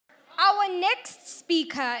next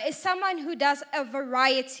speaker is someone who does a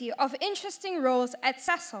variety of interesting roles at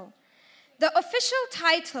Sasol. The official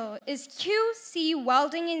title is QC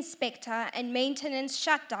Welding Inspector and Maintenance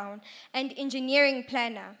Shutdown and Engineering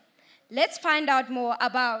Planner. Let's find out more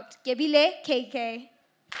about Kebile KK.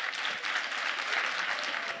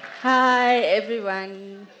 Hi,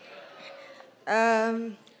 everyone.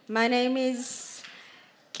 My name is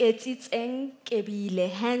KK Kebile,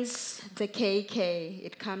 hence the KK.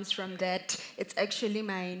 It comes from that. It's actually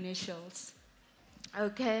my initials.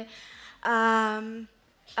 Okay.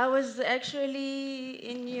 I was actually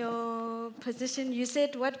in your position. You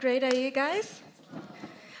said, what grade are you guys?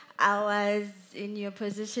 I was in your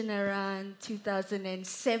position around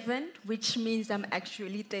 2007, which means I'm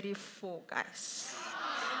actually 34, guys.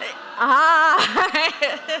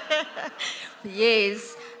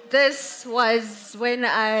 Yes, this was when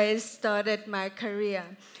I started my career.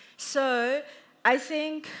 So I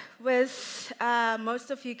think with most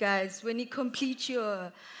of you guys, when you complete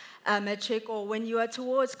your matric, or when you are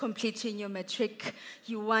towards completing your matric,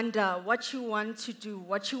 you wonder what you want to do,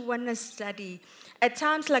 what you want to study. At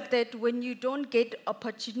times like that, when you don't get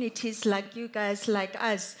opportunities like you guys, like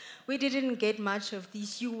us, we didn't get much of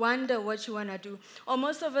these. You wonder what you want to do. Or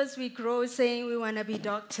most of us, we grow saying we want to be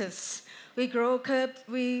doctors. We woke up,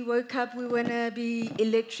 we want to be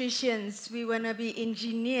electricians, we want to be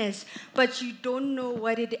engineers, but you don't know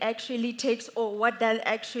what it actually takes or what that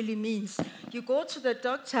actually means. You go to the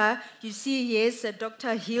doctor, you see, yes, the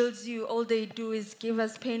doctor heals you, all they do is give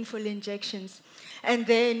us painful injections. And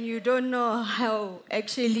then you don't know how,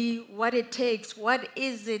 actually, what it takes, what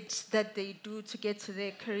is it that they do to get to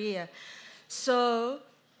their career. So,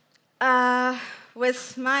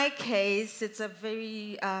 with my case, it's a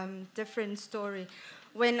very different story.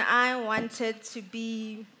 When I wanted to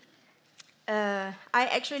be, I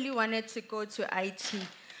actually wanted to go to IT,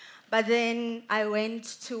 but then I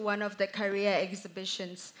went to one of the career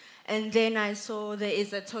exhibitions, and then I saw there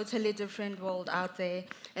is a totally different world out there.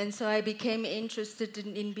 And so I became interested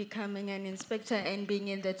in becoming an inspector and being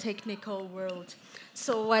in the technical world.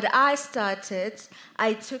 So what I started,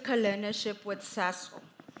 I took a learnership with Sasol.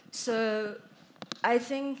 So I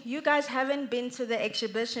think you guys haven't been to the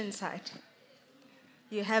exhibition site.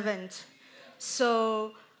 You haven't.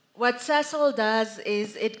 So what Sasol does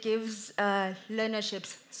is it gives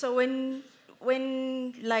learnerships. So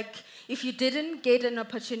if you didn't get an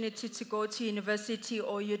opportunity to go to university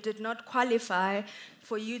or you did not qualify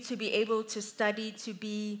for you to be able to study to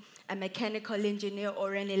be a mechanical engineer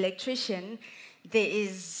or an electrician, there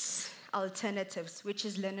is alternatives, which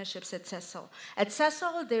is learnerships at Sasol. At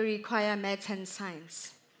Sasol, they require math and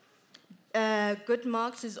science. Good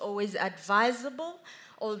marks is always advisable,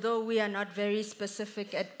 although we are not very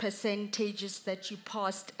specific at percentages that you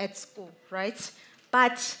passed at school, right?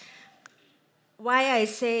 But why I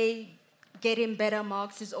say getting better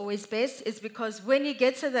marks is always best is because when you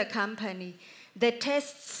get to the company, the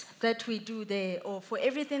tests that we do there, or for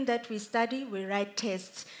everything that we study, we write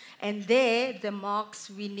tests. And there, the marks,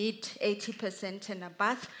 we need 80% and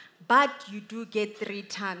above, but you do get 3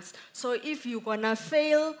 times. So if you're gonna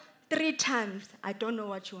fail 3 times, I don't know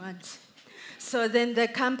what you want. So then the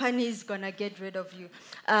company is gonna get rid of you.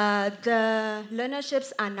 The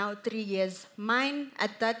learnerships are now 3 years. Mine,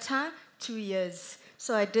 at that time, 2 years.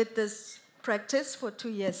 So I did this practice for 2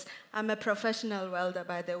 years. I'm a professional welder,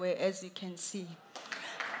 by the way, as you can see.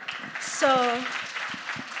 So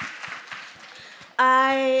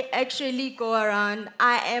I actually go around,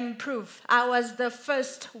 I am proof. I was the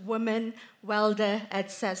first woman welder at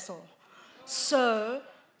Sasol. So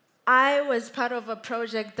I was part of a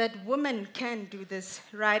project that women can do this,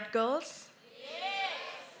 right, girls?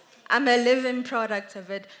 I'm a living product of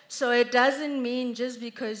it. So it doesn't mean just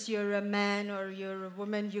because you're a man or you're a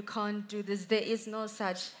woman, you can't do this. There is no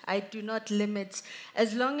such. I do not limit.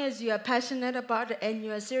 As long as you are passionate about it and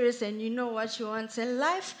you are serious and you know what you want in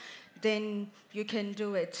life, then you can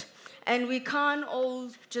do it. And we can't all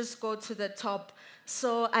just go to the top.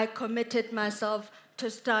 So I committed myself to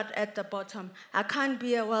start at the bottom. I can't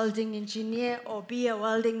be a welding engineer or be a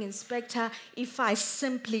welding inspector if I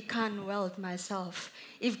simply can't weld myself.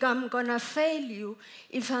 If I'm gonna fail you,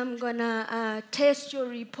 if I'm gonna test your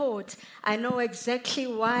report, I know exactly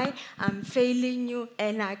why I'm failing you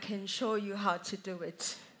and I can show you how to do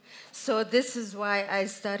it. So this is why I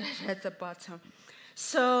started at the bottom.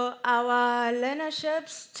 So our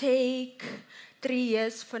learnerships take 3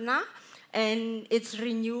 years for now. And it's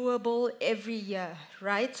renewable every year,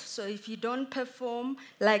 right? So if you don't perform,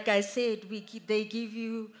 like I said, they give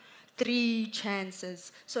you 3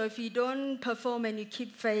 chances. So if you don't perform and you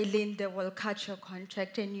keep failing, they will cut your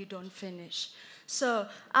contract and you don't finish. So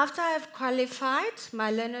after I've qualified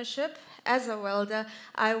my learnership as a welder,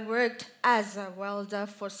 I worked as a welder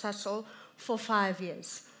for Sasol for 5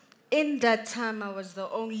 years. In that time, I was the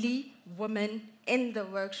only woman in the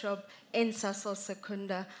workshop in Sasol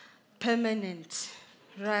Secunda, permanent,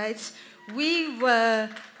 right? We were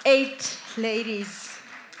 8 ladies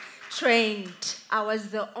trained. I was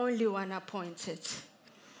the only one appointed.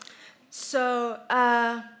 So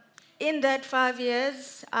in that 5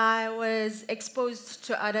 years, I was exposed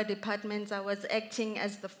to other departments. I was acting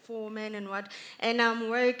as the foreman and I'm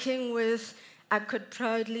working with, I could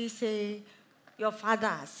proudly say, your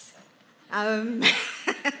fathers.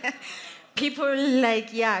 People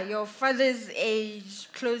like, your father's age,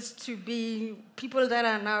 close to being people that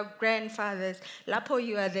are now grandfathers. Lapo,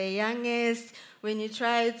 you are the youngest. When you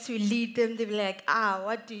try to lead them, they'll be like,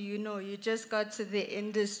 what do you know? You just got to the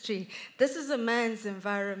industry. This is a man's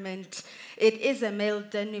environment. It is a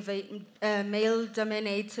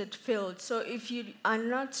male-dominated field. So if you are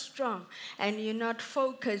not strong and you're not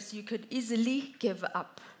focused, you could easily give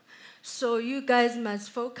up. So you guys must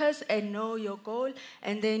focus and know your goal,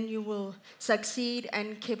 and then you will succeed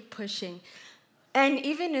and keep pushing. And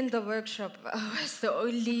even in the workshop, I was the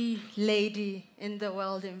only lady in the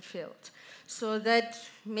welding field. So that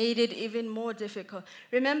made it even more difficult.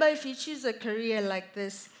 Remember, if you choose a career like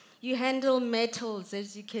this, you handle metals,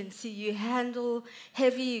 as you can see. You handle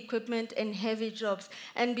heavy equipment and heavy jobs.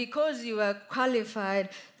 And because you are qualified,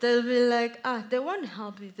 they'll be like, they won't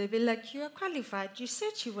help you. They'll be like, you are qualified. You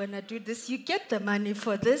said you want to do this. You get the money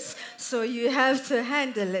for this, so you have to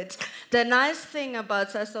handle it. The nice thing about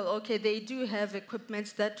Sasol, okay, they do have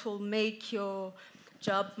equipment that will make your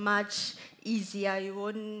job much easier. You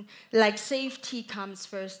wouldn't, like, safety comes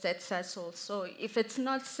first at Sasol. So if it's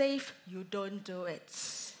not safe, you don't do it.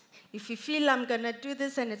 If you feel I'm going to do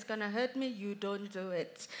this and it's going to hurt me, you don't do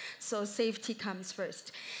it. So safety comes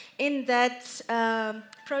first. In that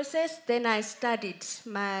process, then I studied.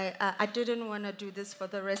 I didn't want to do this for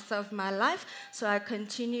the rest of my life, so I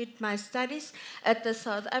continued my studies at the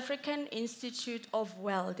South African Institute of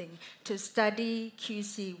Welding to study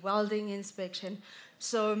QC, Welding Inspection.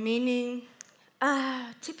 So meaning,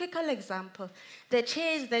 typical example, the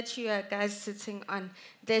chairs that you are guys sitting on,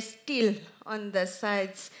 they're steel on the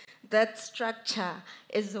sides. That structure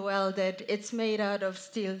is welded. It's made out of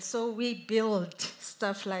steel. So we build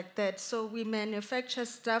stuff like that. So we manufacture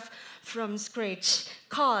stuff from scratch.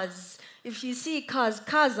 Cars. If you see cars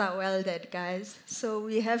are welded, guys. So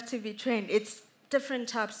we have to be trained. It's different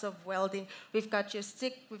types of welding. We've got your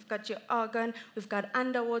stick, we've got your argon, we've got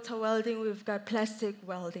underwater welding, we've got plastic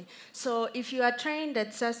welding. So if you are trained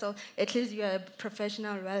at Sasol, at least you are a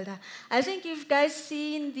professional welder. I think you've guys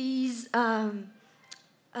seen these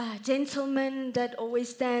gentlemen that always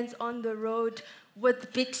stands on the road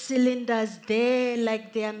with big cylinders there,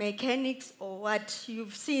 like they are mechanics or what.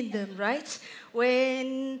 You've seen them, right?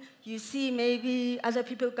 When you see maybe other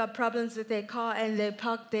people got problems with their car and they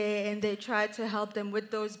park there and they try to help them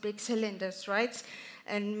with those big cylinders, right?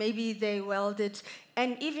 And maybe they weld it.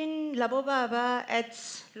 And even Labobaba at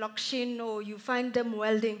Lokshin, or you find them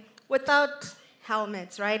welding without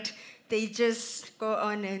helmets, right? They just go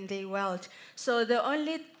on and they weld. So the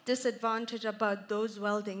only disadvantage about those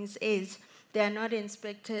weldings is they are not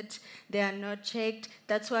inspected, they are not checked.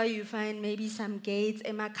 That's why you find maybe some gates,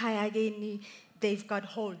 emakaya, they've got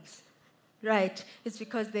holes. Right, it's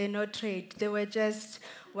because they're not trained. They were just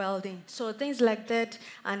welding. So things like that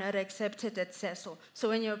are not accepted at Sasol. So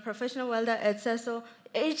when you're a professional welder at Sasol,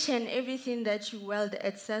 each and everything that you weld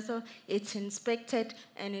at Sasol, it's inspected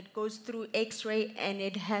and it goes through X-ray and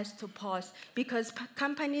it has to pass. Because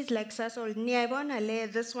companies like Sasol, lay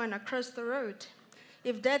this one across the road.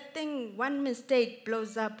 If that thing, one mistake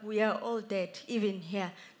blows up, we are all dead, even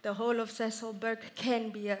here. The whole of Sasolburg can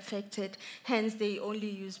be affected. Hence, they only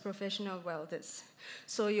use professional welders.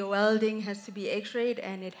 So your welding has to be X-rayed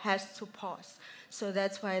and it has to pass. So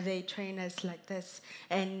that's why they train us like this.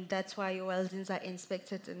 And that's why your weldings are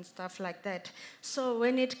inspected and stuff like that. So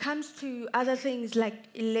when it comes to other things like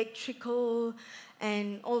electrical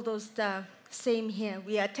and all those stuff, same here.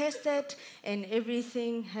 We are tested and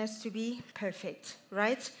everything has to be perfect,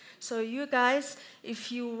 right? So you guys,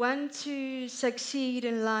 if you want to succeed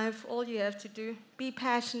in life, all you have to do, be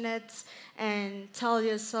passionate and tell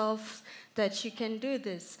yourself that you can do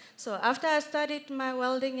this. So after I studied my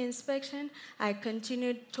welding inspection, I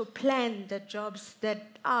continued to plan the jobs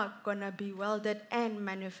that are gonna be welded and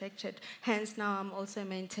manufactured. Hence now I'm also a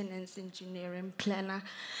maintenance engineering planner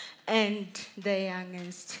and the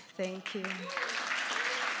youngest. Thank you.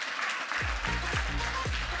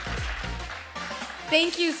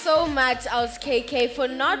 Thank you so much, Aus KK, for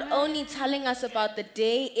not only telling us about the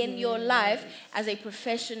day in your life as a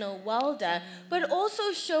professional welder, but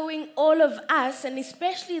also showing all of us, and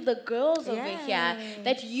especially the girls over here,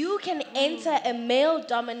 that you can enter a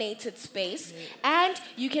male-dominated space and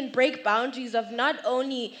you can break boundaries of not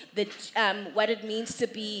only the what it means to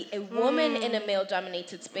be a woman in a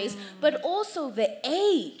male-dominated space, but also the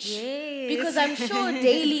age. Because I'm sure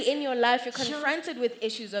daily in your life you're confronted with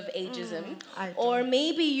issues of ageism, or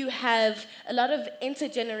maybe you have a lot of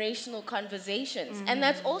intergenerational conversations, and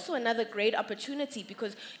that's also another great opportunity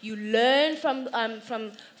because you learn from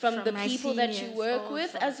the people that you work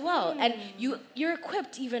with as well, and you're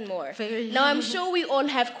equipped even more. Now I'm sure we all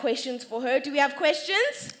have questions for her. Do we have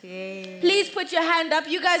questions? Please put your hand up.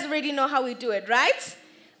 You guys already know how we do it, right?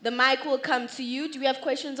 The mic will come to you. Do we have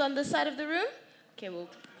questions on this side of the room? Okay, we'll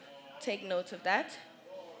take note of that.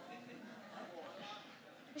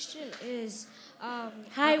 Question is,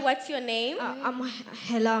 hi, what's your name? I'm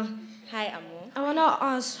Hela. Hi, Amo. I want to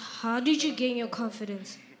ask, how did you gain your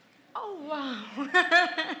confidence? Oh, wow.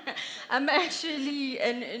 I'm actually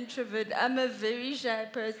an introvert. I'm a very shy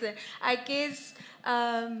person. I guess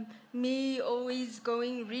me always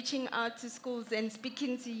reaching out to schools and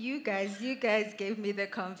speaking to you guys gave me the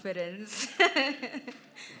confidence.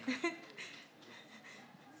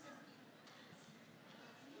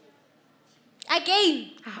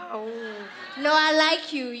 Again. Oh. No, I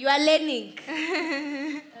like you. You are learning.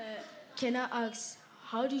 Can I ask,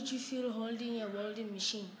 how did you feel holding a welding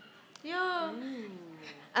machine? Yeah.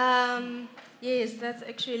 Yes, that's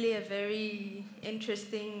actually a very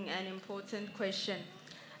interesting and important question.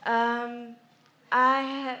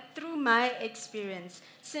 Through my experience,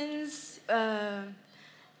 since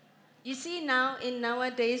you see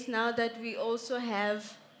nowadays that we also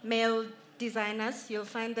have male designers, you'll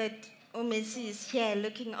find that Messi is here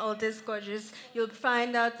looking all this gorgeous. You'll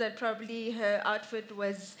find out that probably her outfit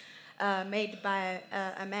was made by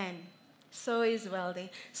a man. So is welding.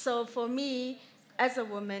 So for me, as a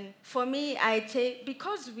woman,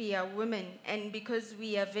 because we are women and because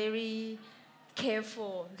we are very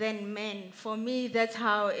careful than men, for me, that's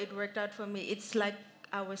how it worked out for me. It's like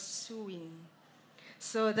I was sewing.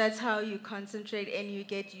 So that's how you concentrate and you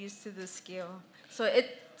get used to the skill. So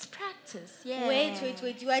it's practice, yeah. Wait.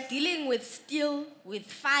 You are dealing with steel, with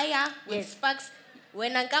fire, with sparks.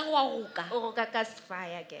 When I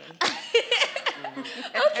fire again.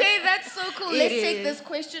 Okay, that's so cool. Let's take this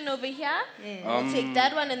question over here. Yeah. We'll take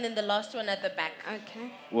that one and then the last one at the back.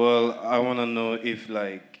 Okay. Well, I want to know if,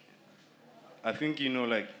 I think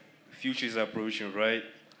future is approaching, right?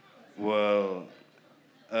 Well,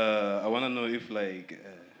 I want to know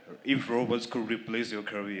if robots could replace your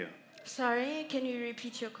career. Sorry, can you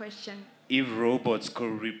repeat your question? If robots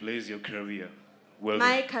could replace your career. Well,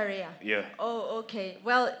 my career? Yeah. Oh, okay.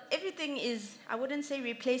 Well, everything is, I wouldn't say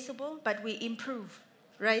replaceable, but we improve,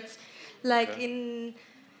 right? In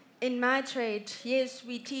my trade, yes,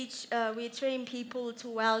 we train people to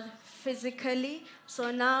weld physically.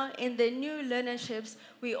 So now in the new learnerships,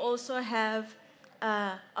 we also have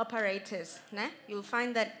operators. Né? You'll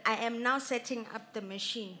find that I am now setting up the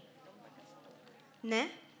machine. Né?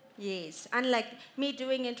 Yes, unlike me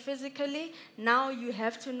doing it physically, now you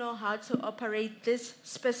have to know how to operate this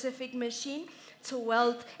specific machine to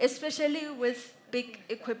weld, especially with big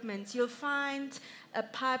equipment. You'll find a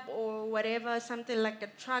pipe or whatever, something like a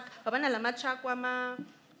truck,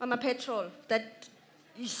 petrol, that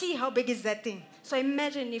you see how big is that thing. So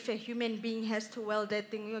imagine if a human being has to weld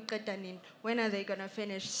that thing, when are they going to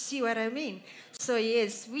finish? See what I mean? So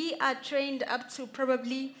yes, we are trained up to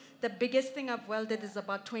probably the biggest thing I've welded is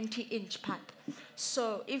about 20-inch pipe.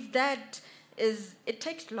 So if that is, it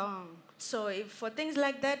takes long. So if for things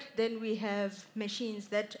like that, then we have machines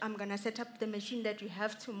that I'm going to set up the machine that you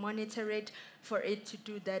have to monitor it for it to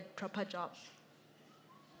do that proper job.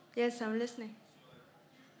 Yes, I'm listening.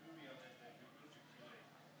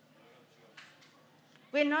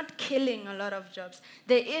 We're not killing a lot of jobs.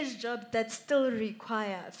 There is jobs that still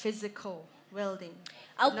require physical welding.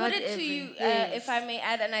 I'll put it to you, if I may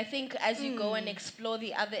add, and I think as you go and explore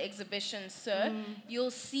the other exhibitions, sir,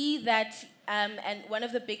 you'll see that, and one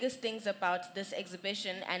of the biggest things about this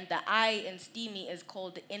exhibition and the I in STEAMY is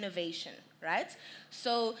called innovation, right?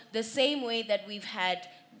 So the same way that we had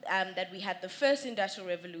the first industrial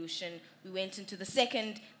revolution, we went into the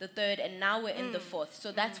second, the third, and now we're in the fourth.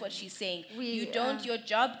 So that's what she's saying. Your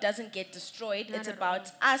job doesn't get destroyed. It's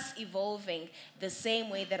about us evolving the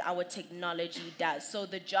same way that our technology does. So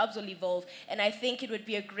the jobs will evolve. And I think it would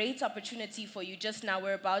be a great opportunity for you just now.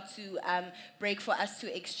 We're about to break for us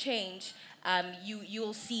to exchange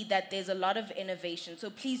you'll see that there's a lot of innovation. So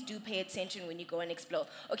please do pay attention when you go and explore.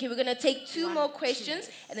 Okay, we're going to take two more questions,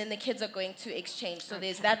 and then the kids are going to exchange. So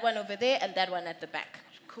there's that one over there and that one at the back.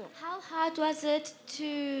 Cool. How hard was it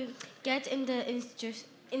to get in the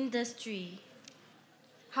industry?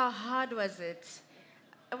 How hard was it?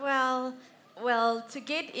 Well, to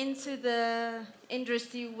get into the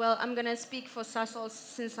industry, well, I'm going to speak for Sasol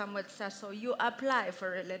since I'm with Sasol. You apply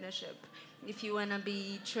for a learnership if you want to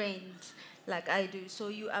be trained like I do. So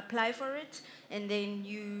you apply for it, and then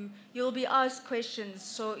you'll be asked questions.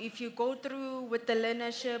 So if you go through with the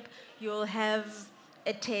learnership, you'll have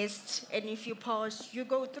a test, and if you pass, you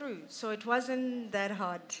go through. So it wasn't that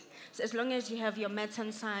hard. So as long as you have your maths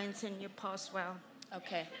and science and you pass well.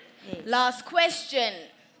 Okay. Yes. Last question.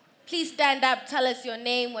 Please stand up, tell us your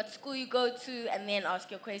name, what school you go to, and then ask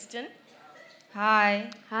your question. Hi,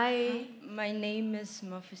 Hi. my name is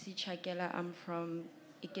Mafusi Chakela. I'm from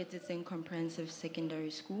Iketetseng Comprehensive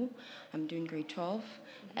Secondary School. I'm doing grade 12.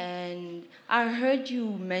 And I heard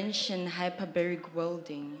you mention hyperbaric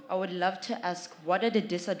welding. I would love to ask, what are the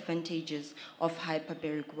disadvantages of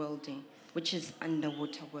hyperbaric welding, which is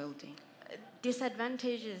underwater welding?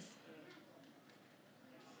 Disadvantages.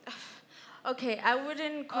 Okay, I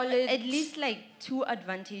wouldn't call it... At least like 2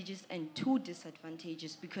 advantages and 2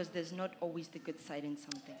 disadvantages, because there's not always the good side in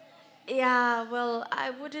something. Yeah, well, I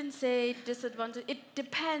wouldn't say disadvantage. It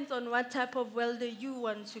depends on what type of welder you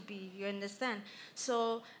want to be, you understand?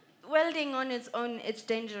 So welding on its own, it's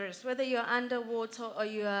dangerous. Whether you're underwater or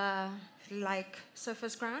you are like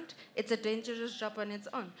surface ground, it's a dangerous job on its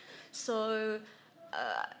own. So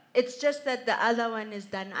it's just that the other one is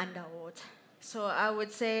done underwater. So I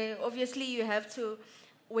would say, obviously, you have to,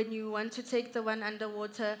 when you want to take the one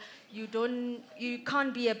underwater, you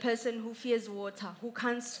can't be a person who fears water, who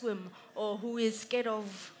can't swim, or who is scared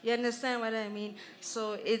of, you understand what I mean?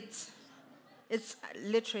 So it's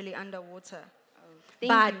literally underwater.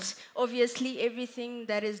 But obviously, everything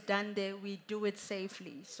that is done there, we do it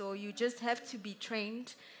safely. So you just have to be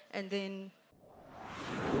trained, and then